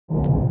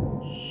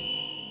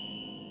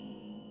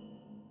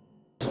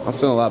I'm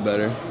feeling a lot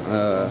better.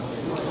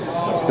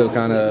 Still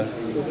kind of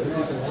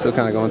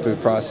going through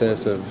the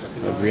process of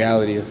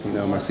reality of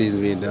my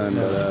season being done.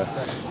 But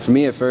for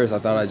me at first, I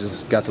thought I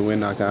just got the wind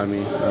knocked out of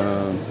me.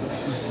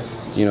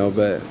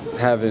 But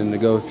having to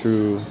go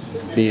through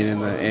being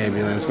in the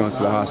ambulance, going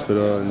to the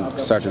hospital, and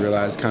start to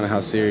realize kind of how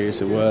serious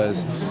it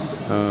was.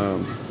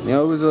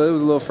 It was a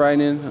little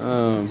frightening.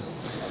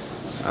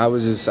 I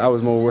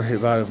was more worried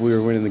about if we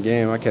were winning the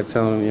game. I kept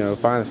telling him,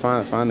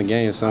 find the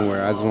game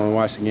somewhere. I just want to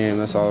watch the game.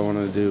 That's all I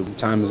wanted to do.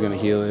 Time is going to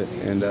heal it,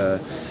 and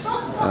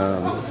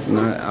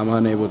I'm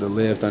unable to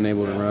lift,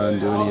 unable to run,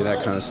 do any of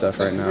that kind of stuff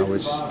right now,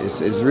 which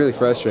is really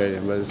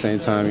frustrating. But at the same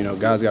time,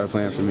 God's got a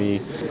plan for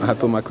me. I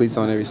put my cleats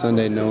on every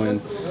Sunday, knowing,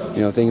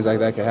 things like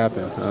that could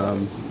happen.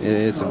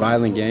 It's a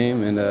violent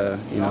game, and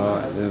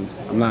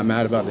I'm not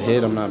mad about the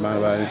hit. I'm not mad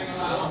about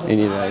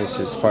any of that. It's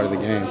just part of the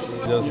game.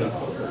 Does it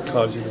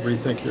cause you to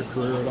rethink your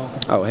career at all?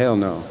 Oh, hell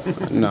no.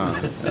 No.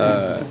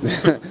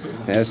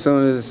 As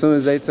soon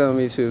as they told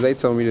me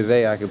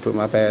today I could put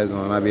my pads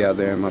on, I'd be out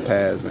there in my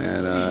pads,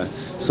 man. As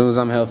soon as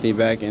I'm healthy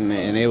back and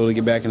able to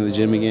get back into the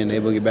gym again,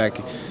 able to get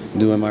back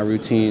doing my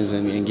routines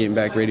and getting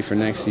back ready for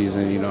next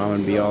season, I'm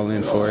going to be all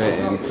in for it.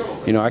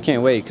 And, I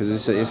can't wait,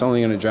 because it's only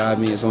going to drive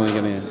me. It's only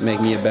going to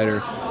make me a better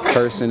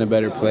person, a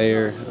better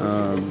player.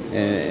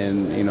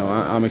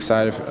 I'm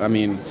excited.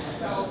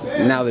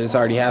 Now that it's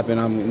already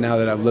happened, now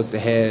that I've looked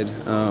ahead,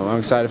 I'm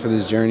excited for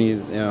this journey,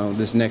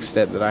 this next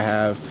step that I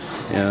have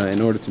in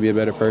order to be a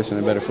better person,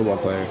 a better football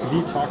player. Have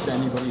you talked to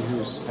anybody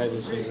who's had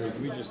this injury?